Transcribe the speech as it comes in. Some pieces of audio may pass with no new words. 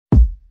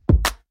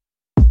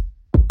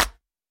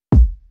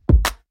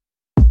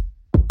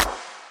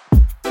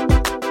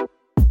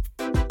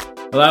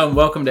Hello and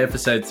welcome to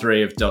episode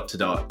 3 of Dot to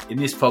Dot. In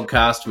this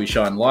podcast, we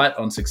shine light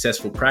on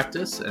successful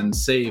practice and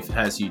see if it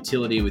has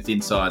utility with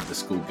inside the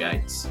school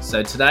gates.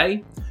 So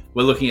today,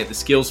 we're looking at the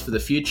skills for the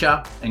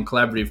future and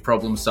collaborative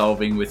problem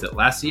solving with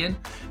Atlassian.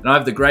 And I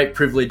have the great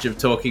privilege of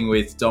talking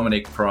with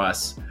Dominic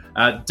Price.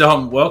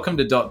 Dom, welcome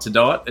to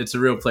Dot. It's a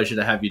real pleasure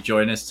to have you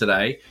join us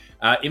today.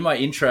 In my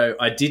intro,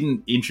 I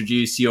didn't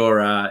introduce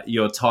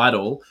your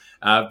title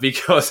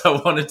because I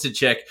wanted to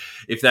check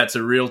if that's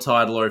a real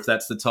title or if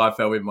that's the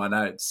typo in my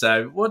notes.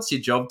 So what's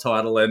your job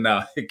title, and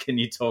can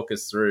you talk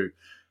us through?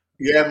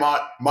 Yeah,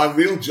 my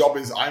real job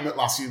is I'm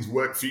Atlassian's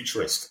work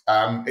futurist.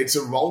 It's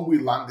a role we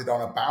landed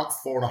on about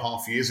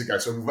 4.5 years ago,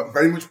 so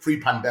very much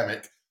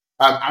pre-pandemic.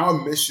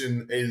 Our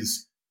mission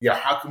is,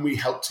 how can we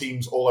help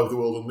teams all over the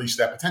world unleash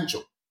their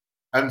potential?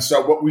 And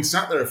so what we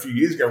sat there a few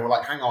years ago and we're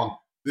like, hang on,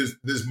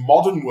 there's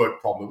modern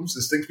work problems,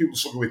 there's things people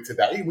struggle with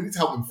today, we need to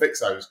help them fix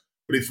those.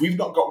 But if we've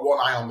not got one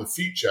eye on the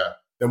future,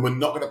 then we're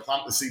not going to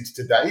plant the seeds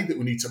today that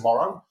we need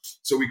tomorrow.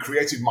 So we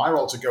created my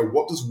role to go,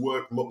 what does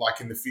work look like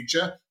in the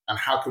future? And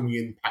how can we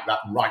impact that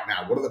right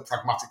now? What are the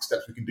pragmatic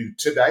steps we can do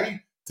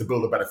today to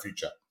build a better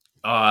future?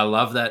 Oh, I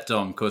love that,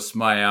 Dom, because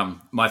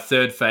my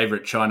third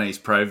favorite Chinese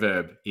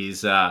proverb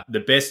is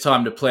the best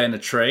time to plant a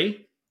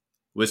tree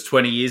was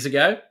 20 years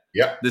ago.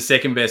 Yeah. The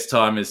second best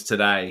time is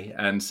today.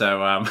 And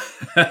so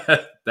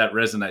that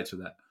resonates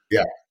with that.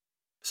 Yeah.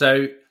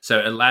 So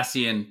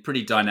Atlassian,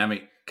 pretty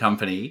dynamic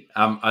company.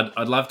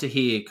 I'd love to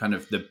hear kind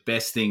of the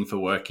best thing for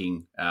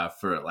working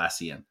for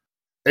Atlassian.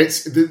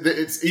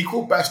 It's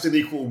equal best and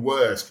equal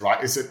worst, right?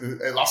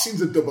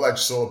 Atlassian's a double-edged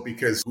sword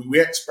because we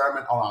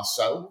experiment on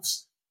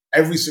ourselves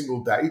every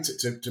single day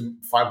to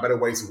find better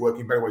ways of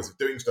working, better ways of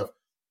doing stuff,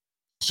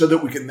 so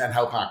that we can then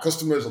help our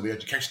customers or the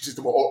education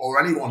system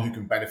or anyone who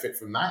can benefit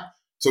from that.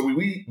 So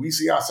we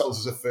see ourselves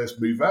as a first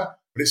mover,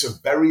 but it's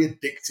a very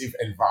addictive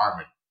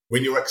environment.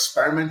 When you're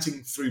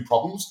experimenting through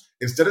problems,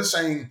 instead of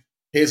saying,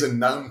 here's a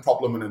known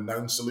problem and a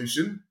known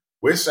solution,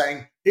 we're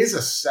saying, here's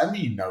a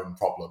semi-known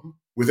problem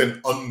with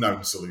an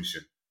unknown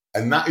solution.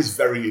 And that is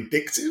very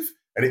addictive.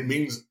 And it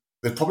means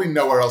there's probably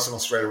nowhere else in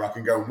Australia I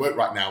can go and work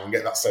right now and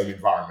get that same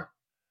environment.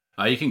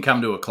 You can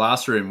come to a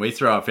classroom. We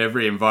throw up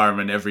every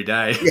environment every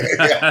day.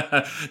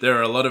 Yeah. There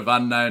are a lot of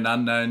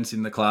unknowns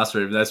in the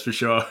classroom, that's for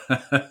sure.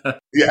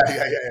 Yeah.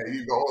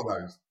 You've got all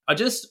of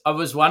those. I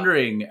was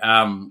wondering,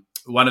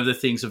 one of the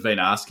things I've been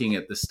asking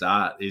at the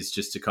start is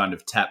just to kind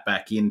of tap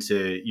back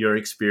into your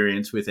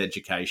experience with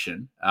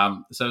education.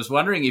 So I was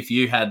wondering if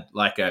you had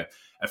like a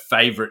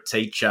favorite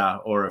teacher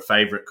or a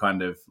favorite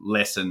kind of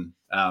lesson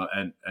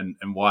and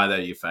why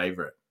they're your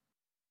favorite.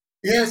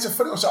 Yeah, it's a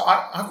funny one. So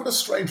I've got a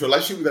strange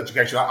relationship with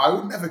education. I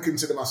would never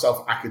consider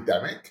myself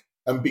academic.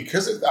 And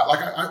because of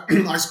that,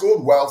 I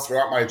scored well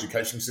throughout my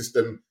education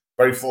system.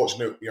 Very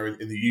fortunate,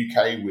 in the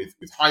UK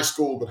with high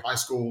school,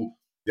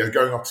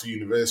 going off to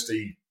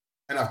university.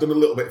 And I've done a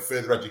little bit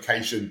further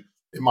education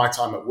in my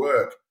time at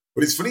work.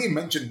 But it's funny you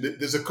mentioned that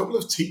there's a couple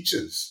of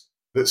teachers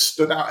that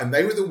stood out, and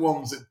they were the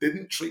ones that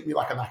didn't treat me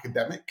like an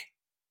academic.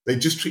 They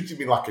just treated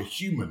me like a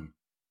human.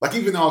 Like,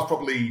 even though I was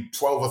probably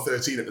 12 or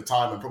 13 at the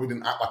time and probably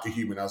didn't act like a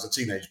human, I was a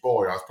teenage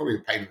boy, I was probably a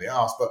pain in the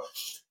ass, but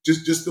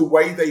just the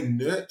way they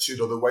nurtured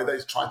or the way they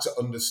tried to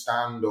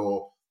understand,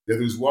 or there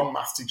was one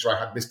maths teacher I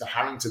had, Mr.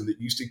 Harrington, that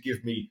used to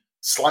give me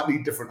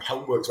slightly different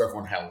homework to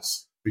everyone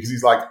else. Because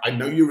he's like, I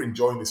know you're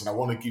enjoying this and I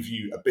want to give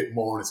you a bit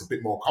more and it's a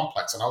bit more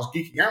complex. And I was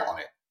geeking out on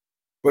it.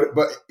 But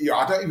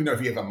I don't even know if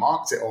he ever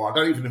marked it, or I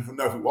don't even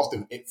know if it was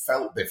different. It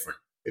felt different.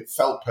 It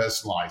felt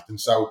personalized. And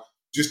so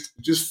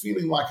just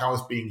feeling like I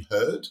was being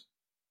heard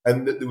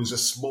and that there was a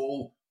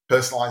small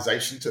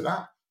personalization to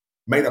that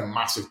made a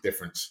massive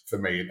difference for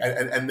me.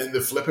 And then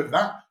the flip of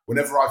that,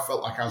 whenever I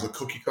felt like I was a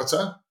cookie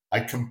cutter, I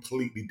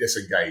completely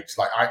disengaged.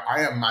 Like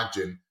I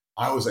imagine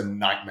I was a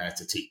nightmare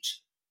to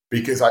teach.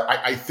 Because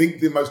I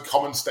think the most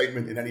common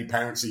statement in any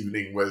parents'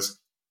 evening was,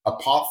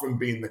 apart from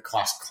being the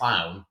class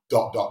clown, ...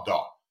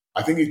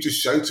 I think it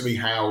just showed to me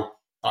how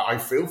I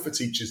feel for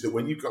teachers that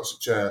when you've got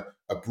such a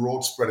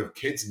broad spread of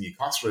kids in your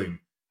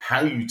classroom,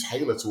 how you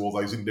tailor to all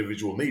those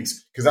individual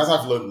needs. Because as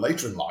I've learned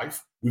later in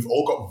life, we've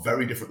all got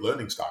very different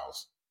learning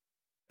styles.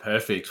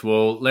 Perfect.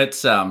 Well,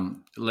 let's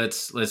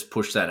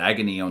push that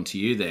agony onto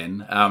you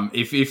then.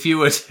 If you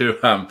were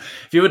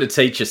to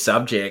teach a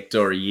subject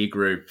or a year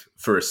group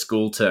for a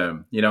school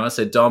term, I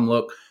said, Dom,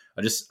 look,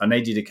 I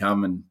need you to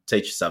come and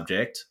teach a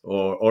subject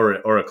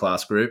or a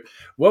class group.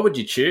 What would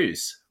you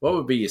choose? What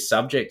would be your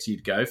subject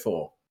you'd go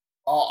for?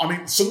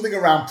 Something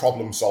around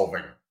problem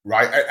solving,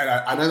 right? And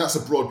I know that's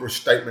a broad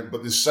brush statement,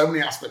 but there's so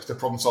many aspects to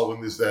problem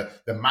solving. There's the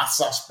maths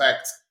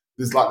aspect.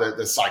 There's like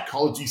the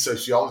psychology,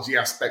 sociology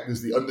aspect.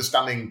 There's the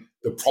understanding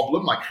the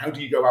problem. Like, how do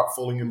you go about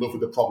falling in love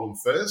with the problem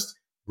first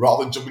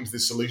rather than jumping to the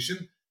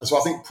solution? And so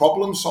I think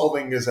problem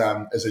solving as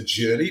a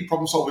journey,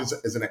 problem solving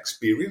as an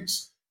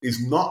experience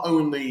is not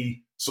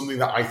only something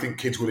that I think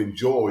kids will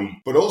enjoy,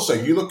 but also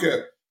you look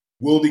at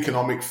World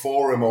Economic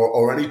Forum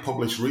or any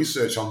published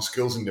research on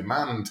skills in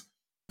demand,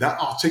 that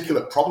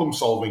articulate problem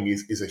solving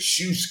is a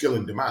huge skill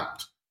in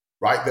demand,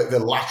 right? The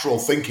lateral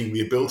thinking,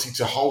 the ability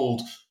to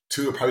hold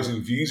two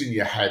opposing views in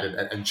your head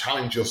and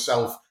challenge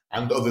yourself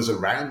and others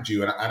around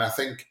you. And I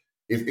think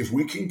if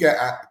we can get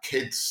at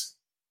kids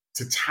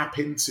to tap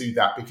into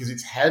that, because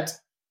it's head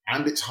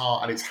and it's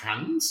heart and it's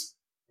hands,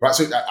 right?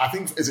 So I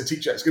think as a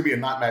teacher, it's going to be a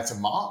nightmare to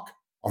mark.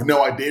 I've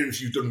no idea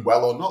if you've done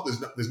well or not.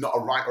 There's not a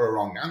right or a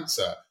wrong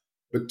answer.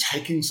 But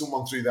taking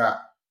someone through that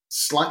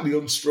slightly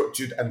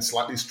unstructured and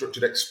slightly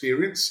structured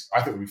experience,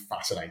 I think would be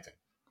fascinating.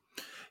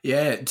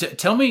 Yeah,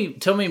 tell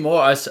me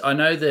more. I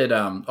know that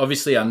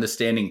obviously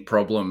understanding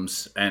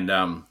problems and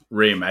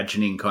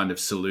reimagining kind of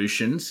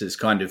solutions is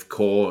kind of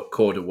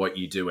core to what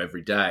you do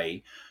every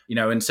day.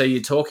 And so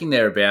you're talking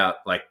there about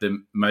like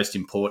the most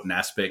important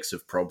aspects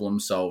of problem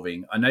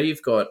solving. I know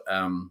you've got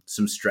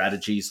some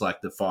strategies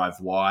like the 5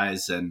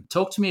 whys, and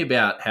talk to me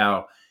about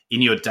how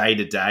in your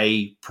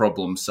day-to-day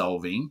problem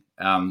solving,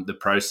 the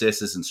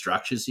processes and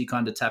structures you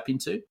kind of tap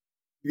into.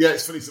 Yeah,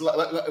 it's funny. So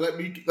let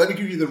me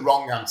give you the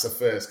wrong answer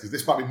first, because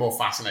this might be more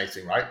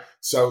fascinating, right?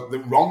 So the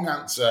wrong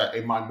answer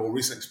in my more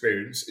recent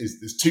experience is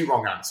there's 2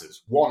 wrong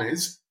answers. One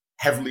is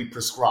heavily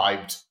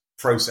prescribed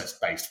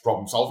process-based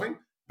problem solving.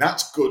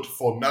 That's good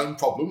for known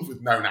problems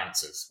with known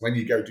answers. When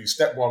you go do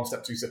step 1,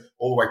 step 2,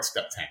 all the way to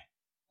step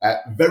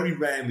 10. Very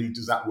rarely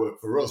does that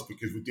work for us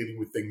because we're dealing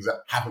with things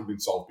that haven't been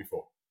solved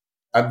before.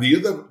 And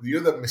the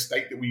other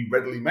mistake that we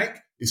readily make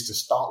is to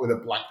start with a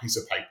blank piece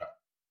of paper,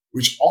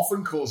 which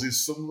often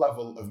causes some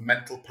level of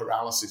mental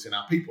paralysis in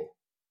our people.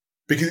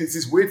 Because it's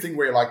this weird thing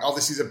where you're like, oh,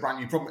 this is a brand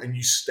new problem, and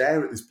you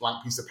stare at this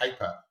blank piece of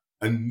paper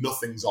and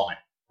nothing's on it,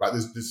 right?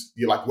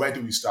 You're like, where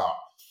do we start?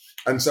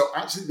 And so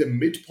actually the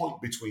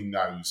midpoint between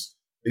those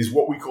is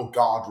what we call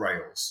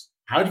guardrails.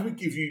 How do we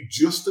give you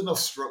just enough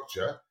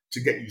structure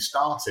to get you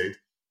started,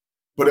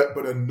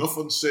 but enough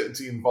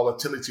uncertainty and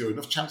volatility, or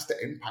enough chance to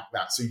impact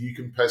that so you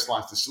can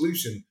personalize the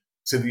solution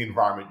to the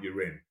environment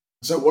you're in?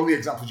 So one of the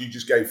examples you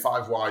just gave,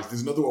 5 whys,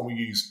 there's another one we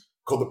use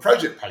called the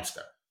project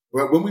poster,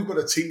 where when we've got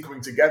a team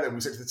coming together,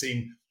 we say to the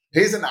team,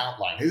 here's an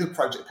outline, here's a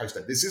project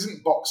poster. This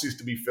isn't boxes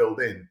to be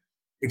filled in.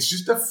 It's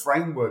just a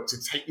framework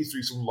to take you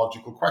through some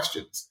logical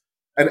questions.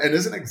 And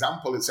as an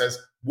example, it says,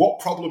 what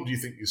problem do you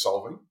think you're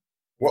solving?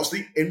 What's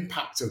the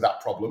impact of that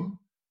problem?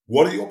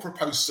 What are your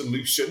proposed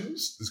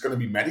solutions? There's going to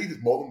be many,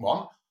 there's more than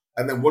one.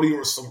 And then what are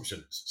your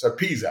assumptions? So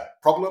PISA,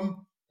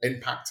 problem,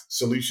 impact,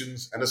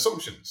 solutions, and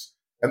assumptions.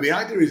 And the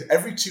idea is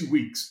every 2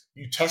 weeks,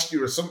 you test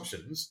your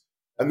assumptions,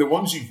 and the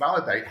ones you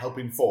validate help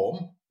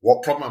inform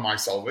what problem am I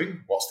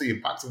solving, what's the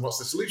impact, and what's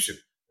the solution.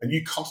 And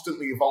you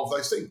constantly evolve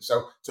those things.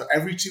 So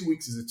every 2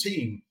 weeks as a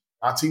team,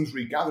 our teams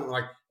regather and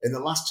like, in the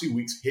last 2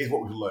 weeks, here's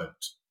what we've learned.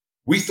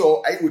 We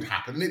thought A would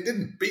happen, and it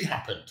didn't. B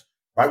happened,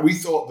 right? We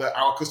thought that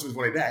our customers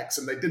wanted X,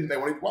 and they didn't. They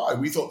wanted Y.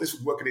 We thought this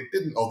would work, and it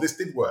didn't, or this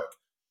did work.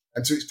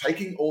 And so it's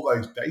taking all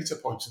those data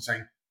points and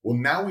saying, well,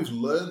 now we've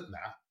learned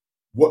that.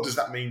 What does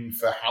that mean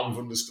for how we've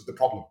understood the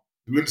problem?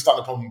 Do we understand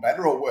the problem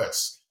better or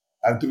worse?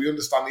 Do we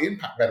understand the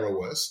impact better or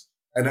worse?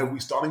 And are we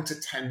starting to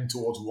tend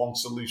towards one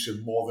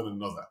solution more than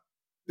another?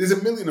 There's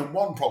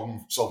 1,000,001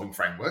 problem-solving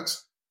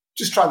frameworks.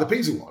 Just try the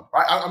PISA one,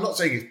 right? I'm not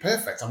saying it's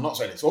perfect. I'm not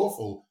saying it's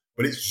awful,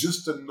 but it's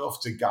just enough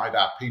to guide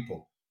our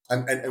people.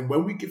 And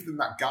when we give them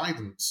that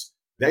guidance,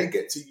 they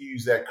get to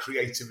use their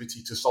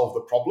creativity to solve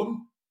the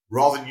problem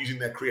rather than using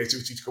their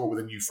creativity to come up with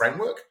a new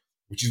framework,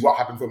 which is what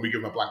happens when we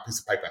give them a blank piece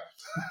of paper.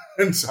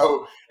 And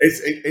so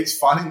it's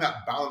finding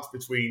that balance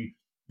between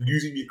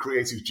using your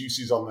creative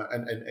juices on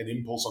and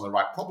impulse on the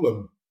right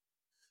problem,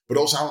 but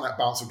also having that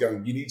balance of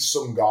going, you need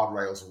some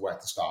guardrails of where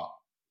to start.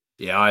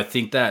 Yeah, I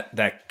think that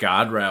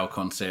guardrail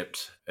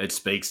concept, it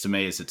speaks to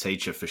me as a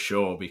teacher for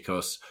sure,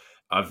 because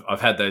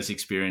I've had those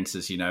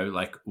experiences,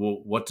 like,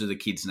 well, what do the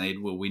kids need?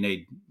 Well, we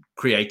need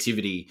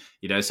creativity,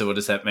 so what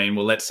does that mean?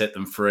 Well, let's set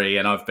them free.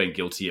 And I've been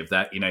guilty of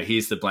that.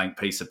 Here's the blank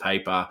piece of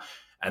paper.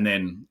 And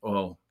then,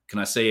 well, can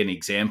I see an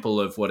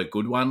example of what a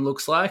good one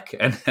looks like?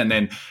 And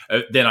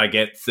then I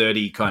get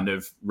 30 kind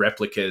of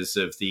replicas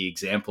of the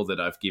example that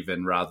I've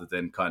given rather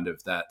than kind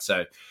of that.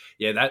 So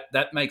yeah,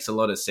 that makes a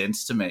lot of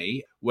sense to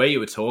me. Where you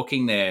were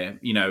talking there,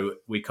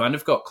 we kind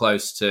of got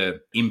close to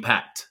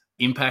impact.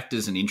 Impact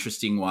is an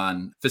interesting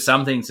one. For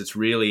some things, it's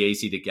really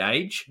easy to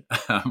gauge.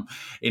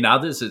 In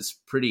others, it's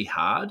pretty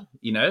hard,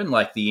 and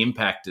like the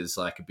impact is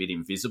like a bit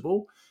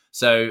invisible.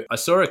 So I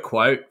saw a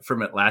quote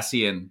from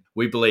Atlassian: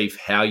 we believe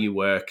how you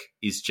work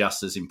is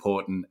just as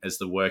important as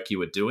the work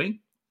you are doing.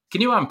 Can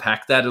you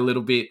unpack that a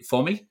little bit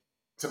for me?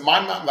 To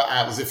mind map that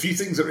out, there's a few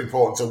things that are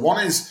important. So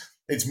one is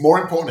it's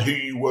more important who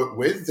you work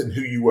with than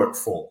who you work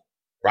for,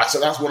 right? So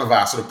that's one of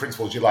our sort of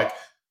principles. You're like,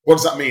 what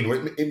does that mean?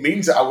 Well, it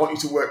means that I want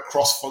you to work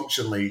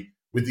cross-functionally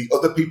with the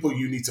other people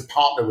you need to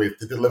partner with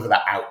to deliver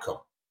that outcome,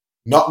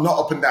 not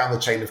up and down the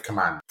chain of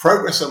command.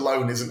 Progress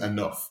alone isn't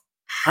enough.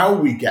 How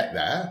we get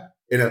there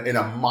in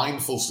a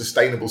mindful,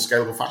 sustainable,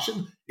 scalable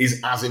fashion is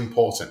as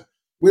important.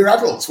 We're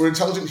adults. We're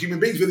intelligent human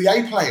beings. We're the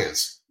A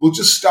players. We'll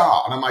just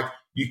start. And I'm like,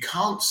 you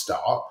can't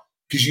start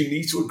because you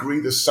need to agree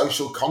the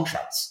social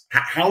contracts.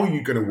 How are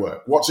you going to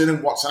work? What's in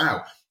and what's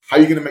out? How are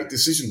you going to make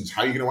decisions?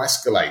 How are you going to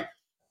escalate?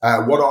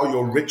 What are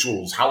your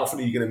rituals? How often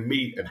are you going to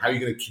meet? And how are you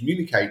going to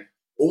communicate?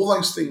 All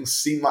those things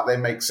seem like they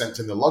make sense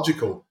in the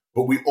logical,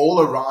 but we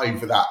all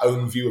arrive with our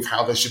own view of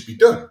how they should be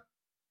done.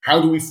 How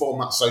do we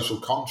form that social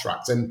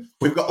contract? And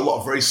we've got a lot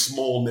of very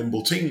small,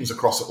 nimble teams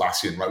across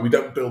Atlassian, right? We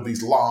don't build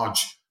these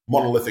large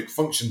monolithic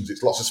functions.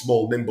 It's lots of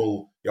small,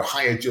 nimble,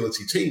 high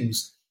agility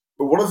teams.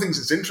 But one of the things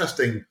that's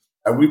interesting,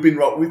 and we've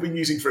been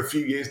using for a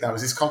few years now,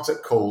 is this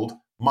concept called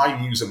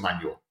My User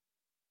Manual.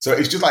 So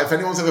it's just like if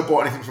anyone's ever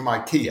bought anything from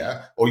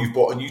IKEA or you've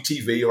bought a new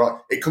TV,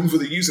 or it comes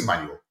with a user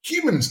manual.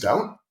 Humans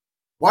don't.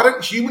 Why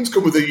don't humans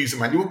come with a user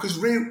manual? Because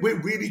we're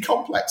really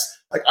complex.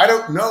 Like, I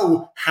don't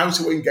know how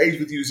to engage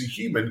with you as a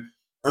human.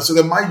 And so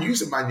then my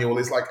user manual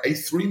is like a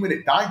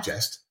 3-minute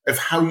digest of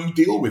how you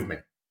deal with me,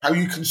 how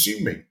you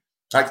consume me.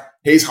 Like,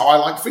 here's how I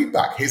like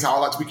feedback. Here's how I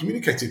like to be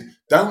communicated.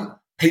 Don't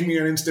ping me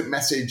an instant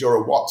message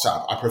or a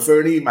WhatsApp. I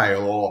prefer an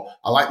email, or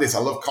I like this. I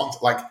love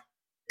content. Like,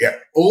 yeah,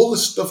 all the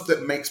stuff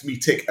that makes me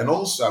tick, and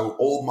also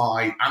all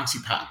my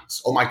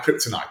anti-patterns, all my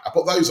kryptonite. I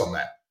put those on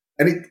there.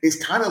 And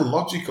it's kind of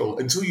logical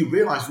until you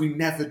realize we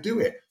never do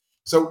it.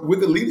 So with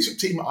the leadership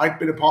team I'd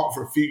been a part of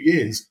for a few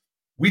years,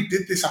 we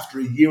did this after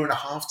a year and a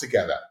half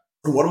together.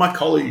 And one of my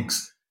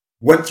colleagues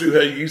went through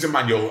her user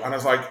manual, and I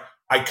was like,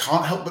 I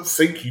can't help but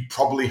think you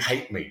probably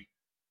hate me,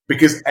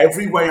 because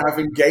every way I've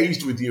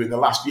engaged with you in the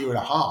last year and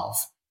a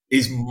half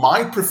is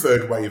my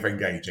preferred way of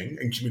engaging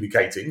and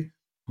communicating,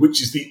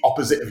 which is the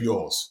opposite of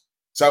yours.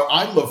 So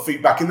I love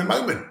feedback in the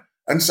moment.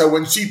 And so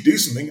when she'd do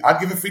something, I'd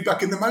give her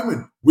feedback in the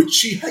moment, which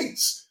she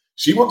hates.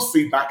 She wants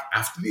feedback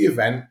after the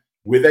event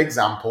with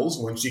examples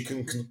when she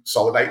can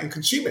consolidate and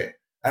consume it.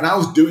 And I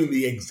was doing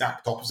the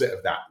exact opposite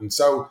of that. And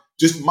so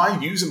just my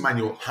user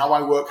manual, how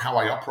I work, how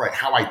I operate,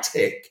 how I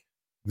tick,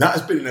 that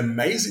has been an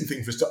amazing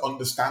thing for us to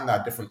understand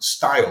our different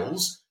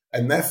styles.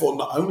 And therefore,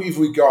 not only have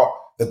we got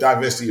the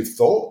diversity of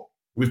thought,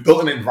 we've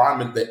built an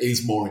environment that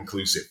is more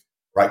inclusive,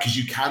 right? Because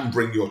you can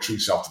bring your true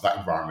self to that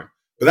environment.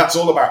 But that's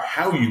all about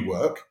how you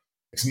work.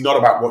 It's not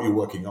about what you're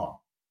working on.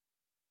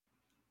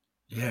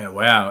 Yeah,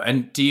 wow.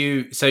 And do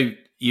you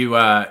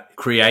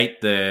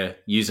create the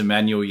user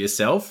manual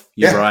yourself?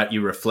 You write,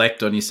 you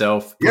reflect on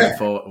yourself.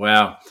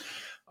 Wow.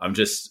 I'm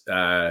just,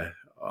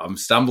 I'm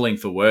stumbling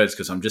for words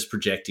because I'm just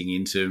projecting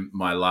into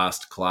my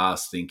last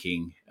class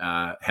thinking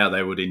how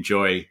they would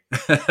enjoy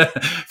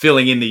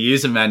filling in the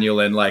user manual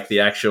and like the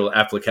actual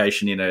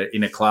application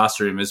in a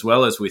classroom, as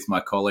well as with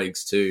my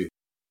colleagues too.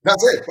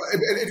 That's it.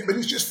 But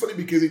it's just funny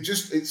because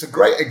it's a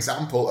great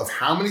example of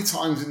how many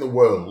times in the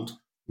world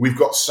we've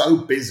got so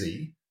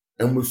busy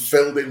and we've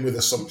filled in with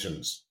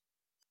assumptions.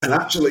 And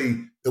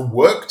actually, the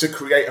work to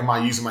create a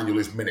My User Manual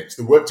is minutes.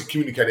 The work to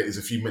communicate it is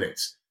a few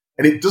minutes.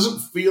 And it doesn't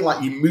feel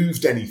like you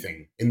moved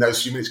anything in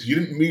those few minutes because you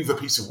didn't move a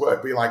piece of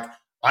work. But you're like,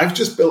 I've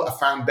just built a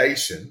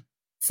foundation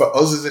for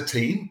us as a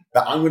team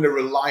that I'm going to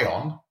rely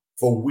on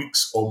for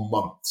weeks or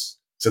months.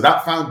 So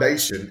that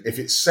foundation, if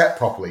it's set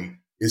properly,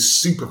 is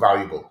super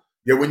valuable.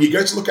 When you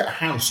go to look at a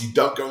house, you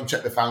don't go and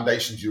check the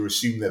foundations. You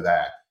assume they're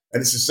there. And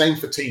it's the same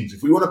for teams.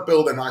 If we want to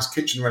build a nice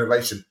kitchen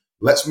renovation,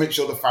 let's make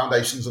sure the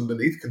foundations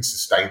underneath can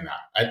sustain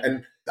that.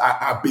 And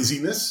our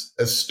busyness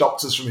has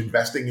stopped us from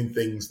investing in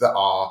things that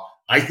are,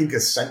 I think,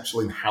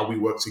 essential in how we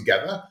work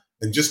together,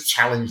 and just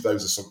challenge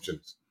those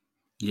assumptions.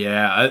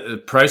 Yeah,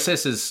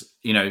 processes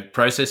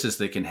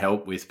that can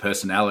help with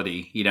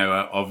personality,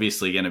 are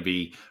obviously going to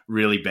be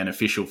really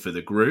beneficial for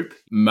the group.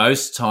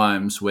 Most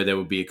times where there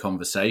would be a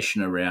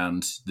conversation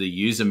around the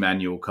user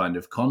manual kind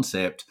of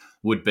concept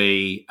would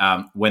be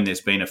when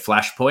there's been a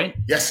flashpoint.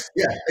 Yes,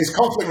 yeah, it's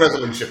conflict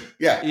resolution.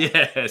 Yeah.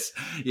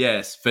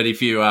 Yes. But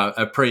if you are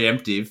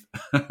preemptive,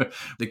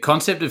 the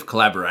concept of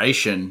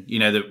collaboration,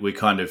 that we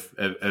kind of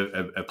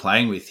are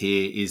playing with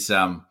here is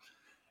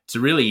it's a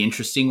really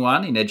interesting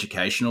one in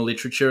educational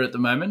literature at the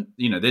moment.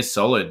 There's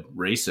solid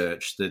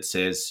research that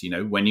says,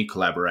 when you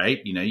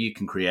collaborate, you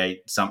can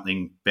create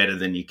something better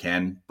than you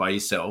can by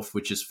yourself,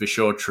 which is for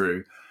sure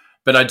true.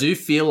 But I do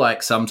feel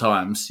like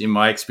sometimes, in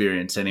my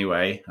experience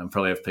anyway, I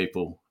probably have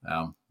people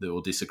that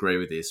will disagree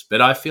with this,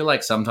 but I feel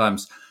like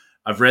sometimes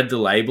I've read the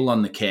label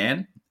on the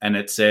can and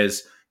it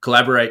says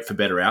collaborate for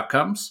better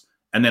outcomes.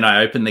 And then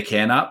I open the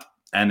can up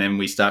and then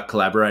we start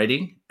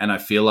collaborating. And I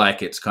feel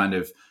like it's kind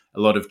of a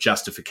lot of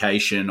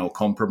justification or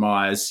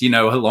compromise,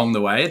 along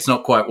the way. It's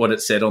not quite what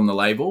it said on the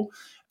label.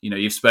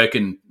 You've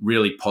spoken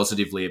really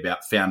positively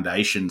about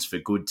foundations for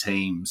good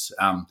teams.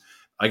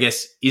 I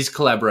guess, is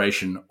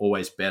collaboration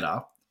always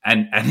better?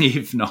 And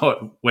if not,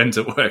 when's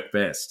it work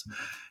best?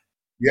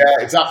 Yeah,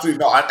 it's absolutely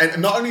not.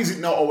 And not only is it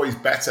not always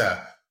better,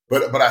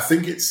 but I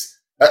think it's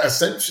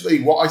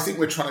essentially what I think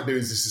we're trying to do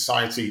as a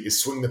society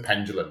is swing the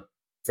pendulum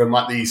from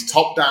like these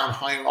top-down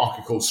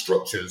hierarchical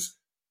structures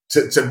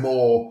to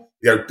more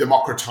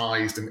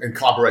democratized and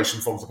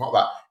collaboration forms like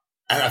that.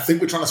 And I think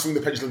we're trying to swing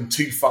the pendulum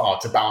too far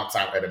to balance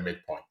out at a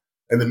midpoint.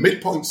 And the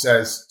midpoint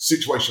says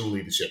situational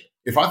leadership.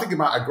 If I think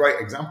about a great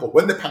example,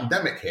 when the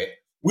pandemic hit,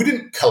 we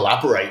didn't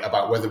collaborate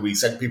about whether we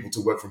sent people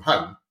to work from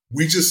home.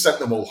 We just sent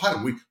them all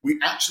home. We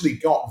actually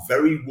got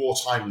very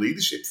wartime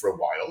leadership for a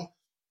while,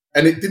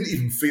 and it didn't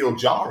even feel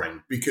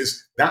jarring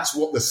because that's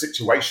what the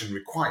situation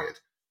required.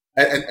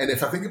 And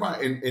if I think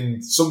about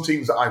in some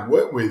teams that I've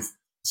worked with,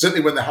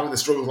 certainly when they're having the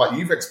struggles like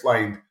you've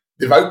explained,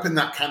 they've opened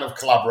that kind of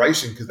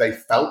collaboration because they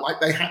felt like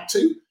they had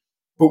to.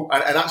 But,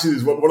 and actually,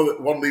 there's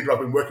one leader I've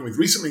been working with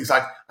recently. He's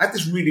like, I had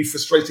this really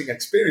frustrating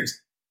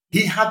experience.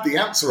 He had the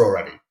answer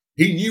already.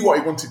 He knew what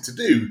he wanted to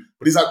do,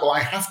 but he's like, well, I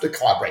have to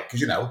collaborate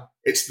because,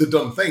 it's the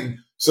done thing.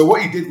 So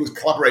what he did was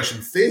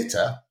collaboration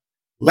theatre,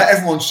 let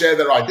everyone share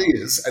their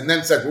ideas, and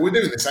then said, well, we're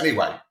doing this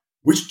anyway,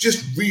 which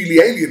just really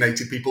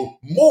alienated people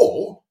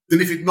more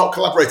than if he'd not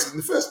collaborated in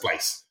the first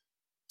place.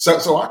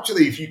 So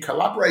actually, if you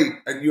collaborate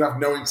and you have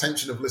no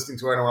intention of listening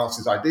to anyone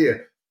else's idea,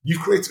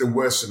 you've created a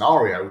worse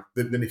scenario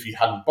than if you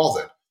hadn't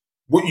bothered.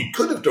 What you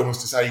could have done was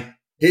to say,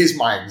 here's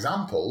my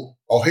example,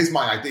 or here's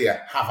my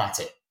idea, have at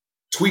it.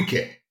 Tweak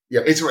it,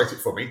 iterate it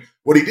for me.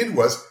 What he did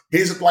was,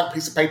 here's a blank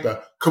piece of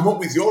paper, come up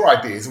with your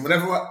ideas. And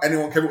whenever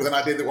anyone came up with an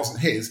idea that wasn't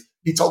his,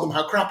 he told them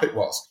how crap it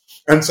was.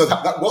 And so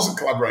that wasn't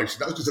collaboration.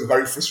 That was just a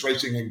very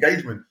frustrating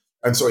engagement.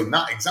 And so in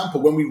that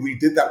example, when we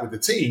redid that with the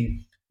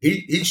team,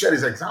 he shared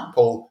his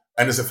example.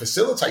 And as a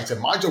facilitator,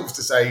 my job was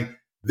to say,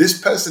 this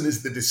person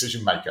is the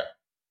decision maker.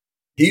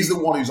 He's the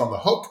one who's on the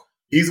hook.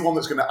 He's the one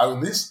that's going to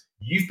own this.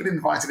 You've been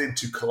invited in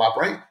to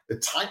collaborate. The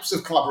types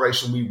of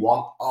collaboration we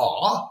want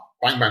are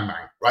bang, bang,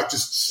 bang, right?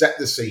 Just set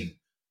the scene.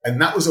 And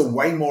that was a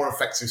way more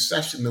effective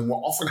session than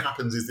what often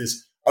happens is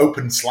this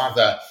open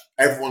slather,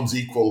 everyone's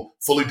equal,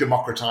 fully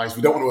democratized.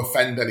 We don't want to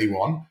offend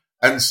anyone.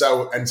 And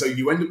so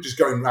you end up just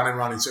going round and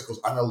round in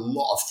circles and a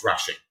lot of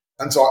thrashing.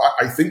 And so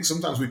I think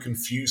sometimes we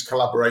confuse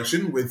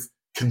collaboration with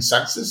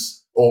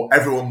consensus, or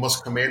everyone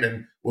must come in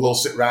and we'll all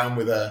sit around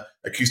with a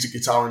acoustic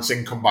guitar and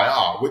sing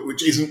Kumbaya,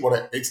 which isn't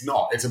what it's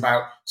not. It's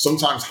about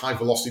sometimes high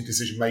velocity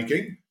decision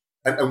making.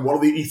 And one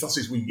of the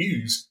ethoses we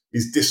use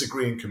is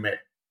disagree and commit.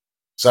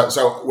 So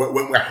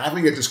when we're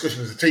having a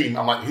discussion as a team,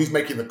 I'm like, who's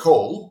making the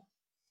call?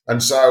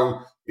 And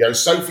so,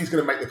 Sophie's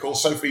going to make the call.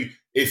 Sophie,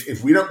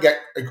 if we don't get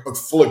a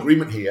full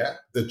agreement here,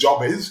 the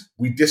job is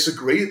we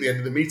disagree at the end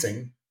of the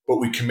meeting, but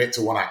we commit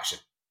to one action,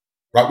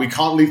 right? We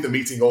can't leave the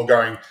meeting all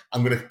going,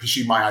 I'm going to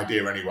pursue my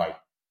idea anyway.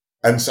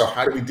 And so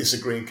how do we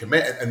disagree and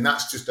commit? And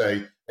that's just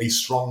a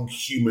strong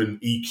human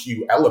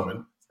EQ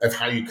element of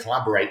how you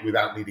collaborate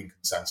without needing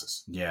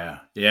consensus. Yeah.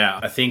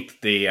 I think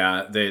the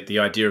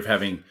idea of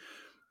having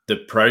the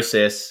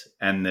process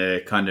and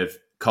the kind of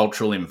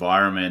cultural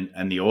environment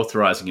and the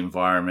authorizing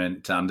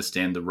environment to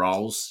understand the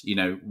roles,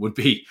 would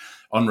be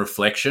on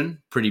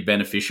reflection pretty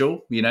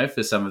beneficial,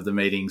 for some of the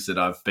meetings that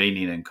I've been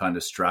in and kind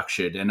of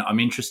structured. And I'm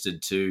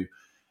interested too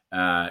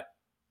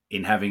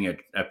in having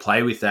a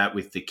play with that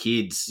with the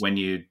kids. When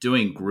you're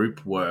doing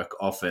group work,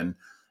 often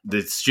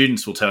the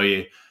students will tell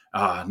you,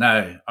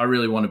 no, I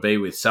really want to be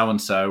with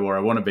so-and-so, or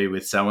I want to be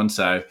with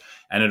so-and-so.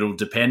 And it'll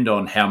depend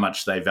on how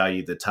much they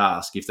value the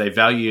task. If they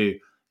value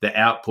the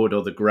output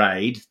or the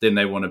grade, then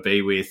they want to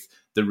be with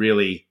the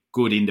really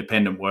good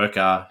independent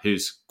worker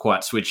who's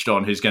quite switched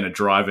on, who's going to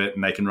drive it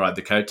and they can ride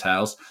the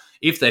coattails.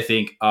 If they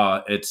think,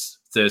 it's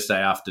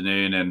Thursday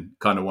afternoon and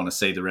kind of want to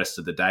see the rest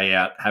of the day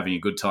out having a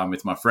good time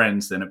with my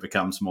friends, then it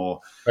becomes more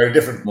very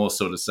different, more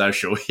sort of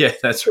social. Yeah,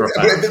 that's right.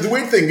 But the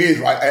weird thing is,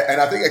 right, and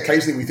I think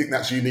occasionally we think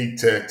that's unique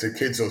to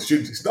kids or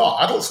students. It's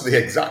not. Adults are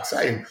the exact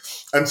same.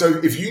 And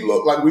so if you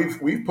look, like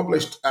we've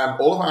published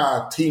all of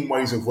our team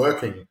ways of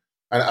working,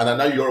 and I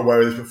know you're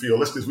aware of this, but for your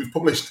listeners, we've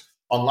published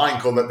online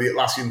called the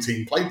Atlassian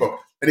Team Playbook.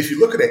 And if you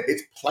look at it,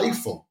 it's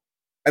playful.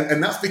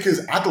 And that's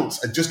because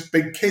adults are just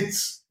big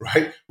kids,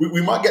 right?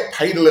 We might get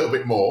paid a little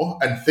bit more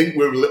and think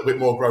we're a little bit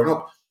more grown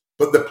up.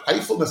 But the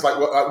playfulness,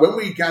 like when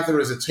we gather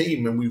as a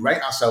team and we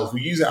rate ourselves,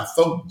 we use our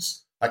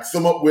thumbs. Like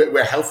thumb up,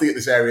 we're healthy at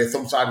this area.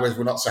 Thumb sideways,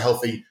 we're not so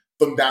healthy.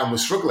 Thumb down, we're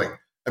struggling.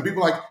 And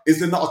people are like, is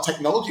there not a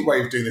technology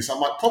way of doing this?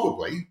 I'm like,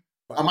 probably.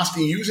 But I'm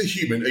asking you as a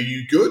human, are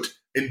you good,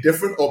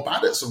 indifferent, or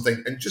bad at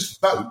something? And just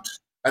vote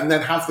and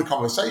then have the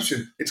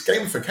conversation. It's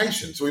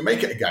gamification. So we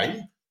make it a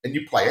game. And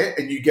you play it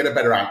and you get a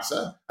better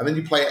answer, and then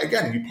you play it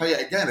again and you play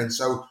it again. And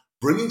so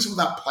bringing some of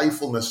that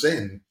playfulness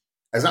in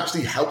has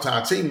actually helped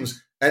our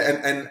teams.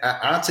 And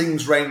our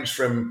teams range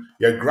from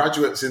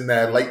graduates in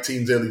their late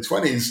teens, early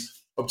 20s,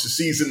 up to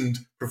seasoned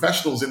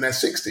professionals in their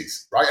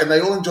 60s, right? And they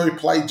all enjoy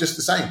play just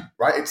the same,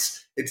 right?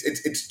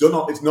 It's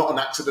done. It's not an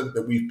accident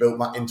that we've built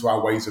that into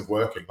our ways of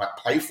working. Like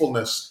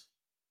playfulness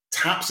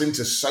taps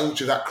into so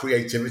much of that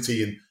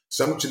creativity and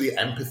so much of the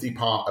empathy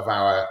part of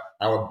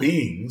our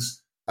beings.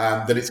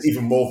 That it's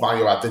even more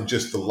value add than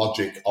just the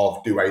logic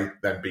of do A,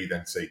 then B,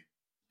 then C.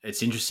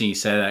 It's interesting you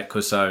say that,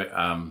 because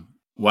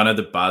one of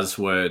the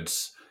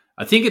buzzwords,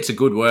 I think it's a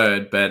good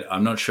word, but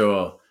I'm not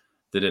sure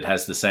that it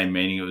has the same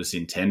meaning it was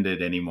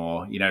intended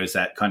anymore, is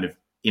that kind of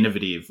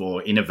innovative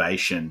or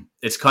innovation.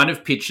 It's kind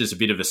of pitched as a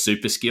bit of a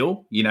super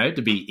skill,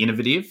 to be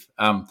innovative.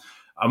 I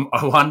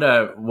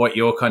wonder what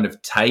your kind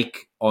of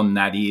take on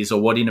that is, or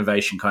what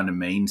innovation kind of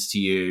means to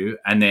you.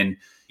 And then,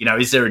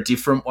 is there a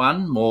different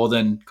one more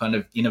than kind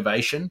of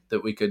innovation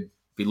that we could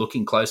be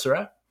looking closer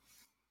at?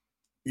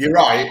 You're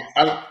right.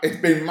 And it's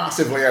been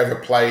massively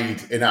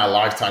overplayed in our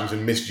lifetimes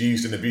and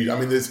misused and abused. I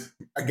mean, there's,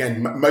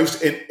 again,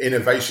 most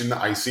innovation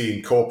that I see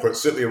in corporate,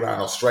 certainly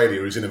around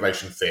Australia, is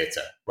innovation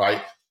theatre,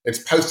 right? It's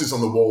posters on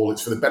the wall.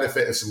 It's for the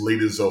benefit of some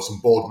leaders or some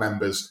board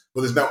members,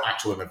 but there's no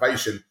actual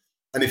innovation.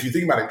 And if you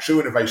think about it, true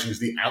innovation is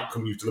the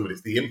outcome you've delivered.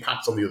 It's the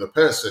impact on the other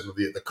person, or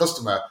the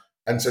customer.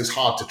 And so it's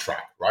hard to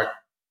track, right?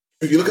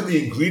 If you look at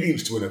the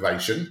ingredients to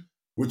innovation,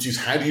 which is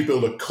how do you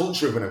build a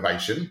culture of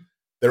innovation,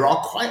 there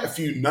are quite a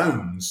few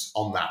knowns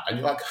on that. And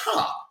you're like,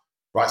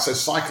 right? So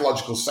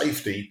psychological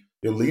safety,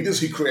 your leaders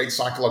who create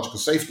psychological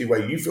safety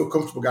where you feel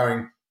comfortable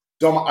going,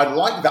 Dom, I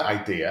like that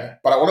idea,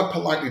 but I want to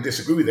politely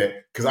disagree with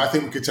it because I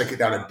think we could take it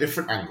down a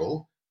different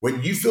angle.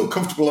 When you feel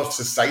comfortable enough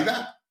to say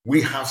that,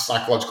 we have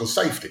psychological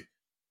safety,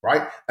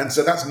 right? And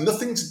so that's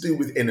nothing to do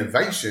with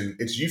innovation.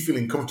 It's you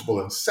feeling comfortable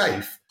and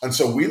safe. And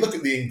so we look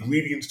at the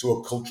ingredients to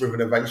a culture of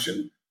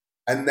innovation,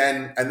 and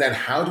then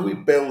how do we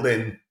build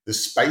in the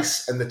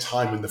space and the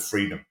time and the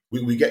freedom?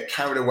 We get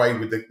carried away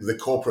with the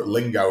corporate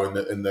lingo and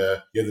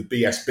the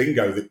BS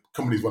bingo that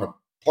companies want to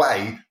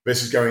play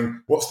versus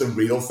going, what's the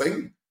real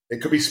thing?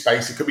 It could be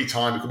space, it could be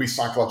time, it could be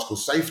psychological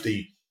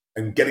safety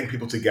and getting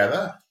people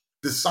together.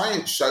 The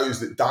science shows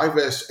that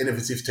diverse,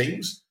 innovative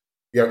teams,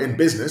 in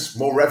business,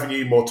 more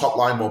revenue, more top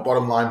line, more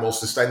bottom line, more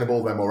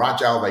sustainable, they're more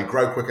agile, they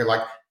grow quicker.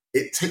 Like,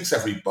 it ticks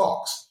every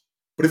box.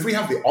 But if we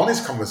have the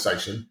honest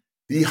conversation,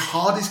 the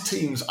hardest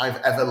teams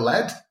I've ever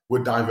led were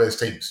diverse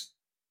teams,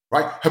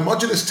 right?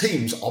 Homogenous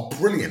teams are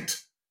brilliant.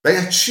 They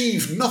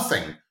achieve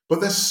nothing,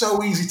 but they're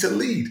so easy to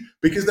lead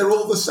because they're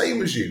all the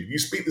same as you. You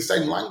speak the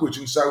same language.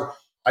 And so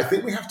I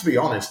think we have to be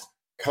honest.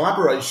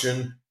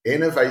 Collaboration,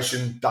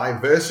 innovation,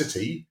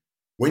 diversity,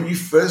 when you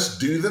first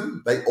do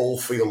them, they all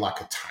feel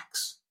like a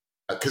tax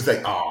because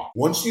they are.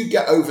 Once you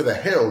get over the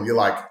hill, you're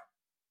like,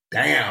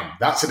 damn,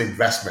 that's an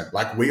investment.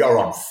 Like, we are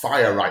on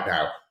fire right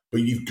now.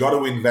 But you've got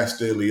to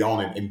invest early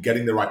on in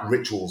getting the right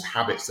rituals,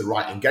 habits, the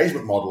right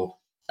engagement model.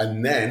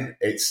 And then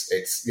it's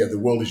the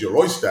world is your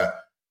oyster,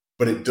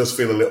 but it does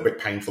feel a little bit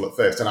painful at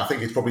first. And I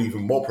think it's probably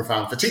even more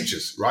profound for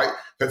teachers, right?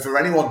 But for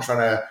anyone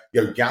trying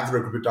to gather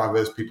a group of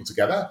diverse people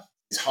together,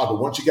 it's hard.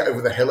 But once you get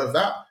over the hill of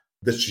that,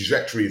 the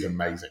trajectory is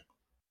amazing.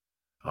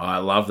 Oh, I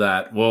love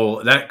that.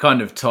 Well, that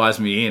kind of ties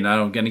me in.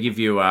 I'm going to give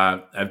you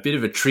a bit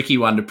of a tricky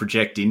one to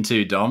project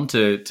into, Dom,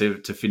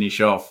 to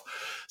finish off.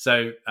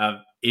 So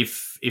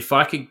if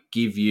I could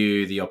give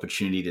you the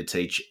opportunity to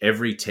teach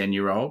every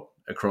 10-year-old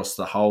across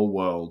the whole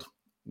world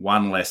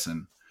one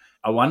lesson,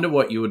 I wonder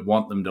what you would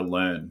want them to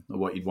learn or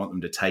what you'd want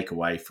them to take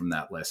away from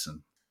that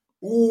lesson.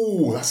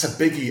 Ooh, that's a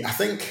biggie. I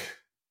think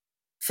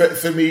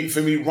for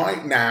me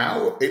right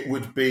now, it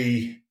would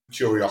be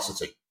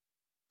curiosity.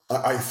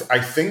 I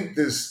think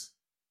there's,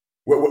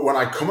 when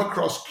I come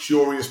across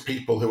curious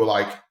people who are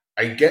like,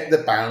 I get the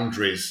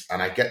boundaries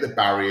and I get the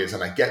barriers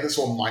and I get that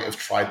someone might have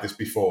tried this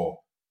before,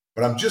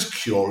 but I'm just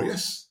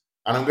curious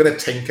and I'm going to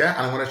tinker and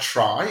I'm going to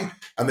try,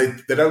 and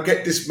they don't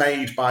get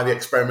dismayed by the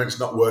experiments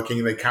not working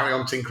and they carry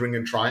on tinkering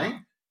and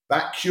trying.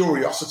 That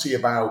curiosity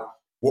about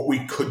what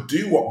we could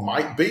do, what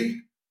might be,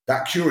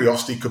 that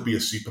curiosity could be a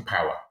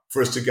superpower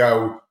for us to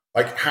go,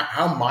 like,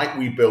 how might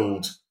we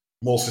build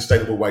more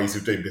sustainable ways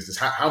of doing business?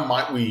 How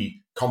might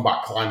we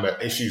combat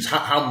climate issues?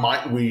 How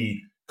might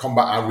we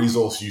combat our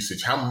resource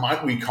usage? How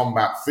might we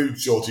combat food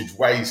shortage,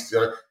 waste?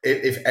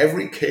 If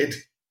every kid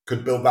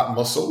could build that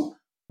muscle,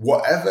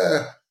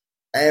 whatever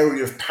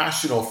area of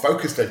passion or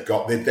focus they've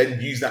got, they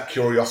then use that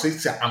curiosity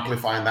to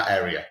amplify in that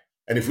area.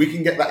 And if we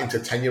can get that into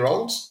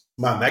 10-year-olds,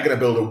 man, they're going to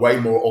build a way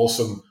more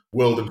awesome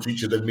world and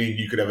future than me and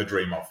you could ever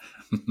dream of.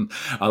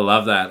 I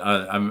love that.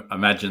 I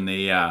imagine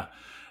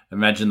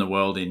the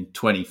world in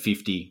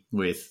 2050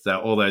 with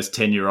all those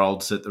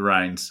 10-year-olds at the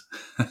reins.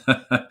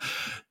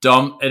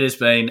 Dom, it has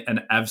been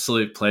an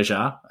absolute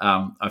pleasure.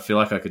 I feel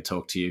like I could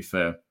talk to you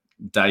for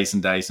days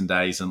and days and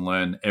days and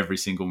learn every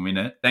single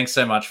minute. Thanks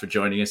so much for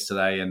joining us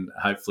today, and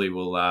hopefully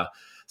we'll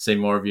see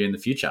more of you in the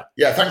future.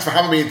 Yeah, thanks for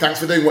having me and thanks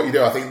for doing what you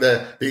do. I think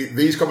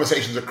these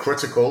conversations are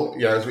critical.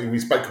 As we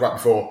spoke about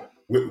before,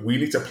 we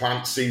need to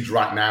plant seeds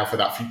right now for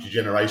that future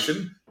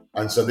generation.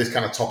 And so this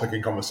kind of topic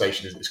and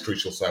conversation is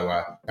crucial.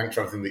 So thanks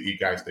for everything that you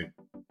guys do.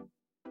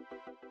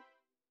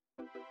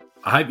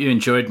 I hope you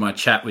enjoyed my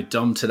chat with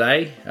Dom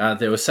today.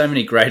 There were so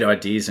many great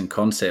ideas and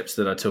concepts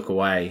that I took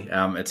away.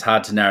 It's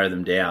hard to narrow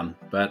them down,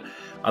 but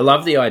I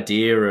love the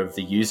idea of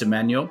the user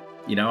manual.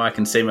 I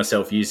can see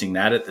myself using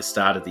that at the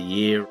start of the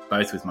year,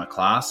 both with my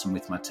class and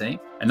with my team.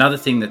 Another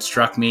thing that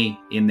struck me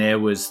in there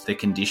was the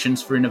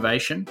conditions for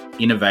innovation.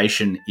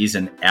 Innovation is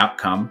an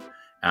outcome,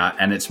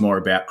 and it's more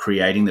about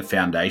creating the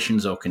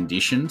foundations or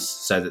conditions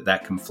so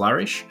that can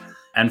flourish.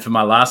 And for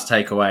my last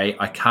takeaway,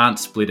 I can't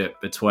split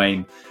it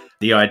between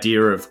the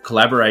idea of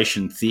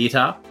collaboration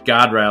theatre,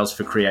 guardrails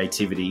for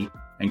creativity,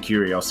 and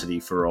curiosity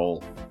for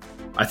all.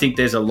 I think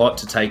there's a lot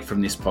to take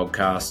from this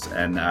podcast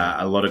and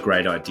a lot of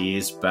great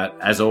ideas. But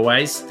as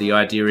always, the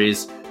idea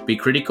is be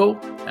critical,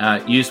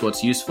 use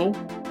what's useful,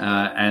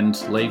 and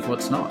leave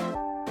what's not.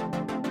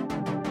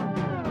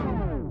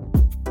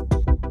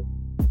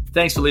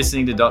 Thanks for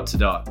listening to Dot to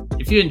Dot.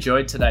 If you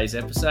enjoyed today's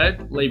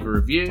episode, leave a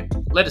review.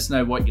 Let us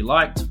know what you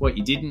liked, what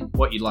you didn't,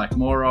 what you'd like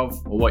more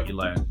of, or what you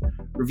learned.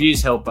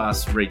 Reviews help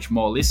us reach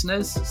more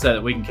listeners so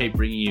that we can keep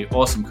bringing you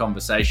awesome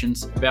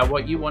conversations about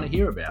what you want to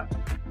hear about.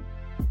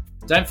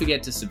 Don't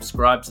forget to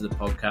subscribe to the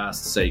podcast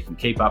so you can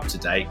keep up to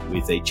date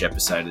with each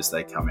episode as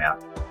they come out.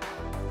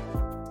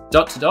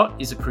 Dot to Dot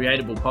is a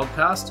Creatable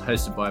podcast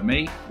hosted by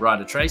me,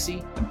 Ryder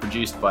Tracy, and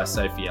produced by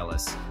Sophie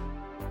Ellis.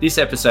 This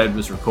episode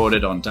was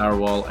recorded on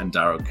Dharawal and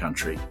Darug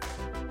country.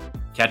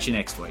 Catch you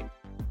next week.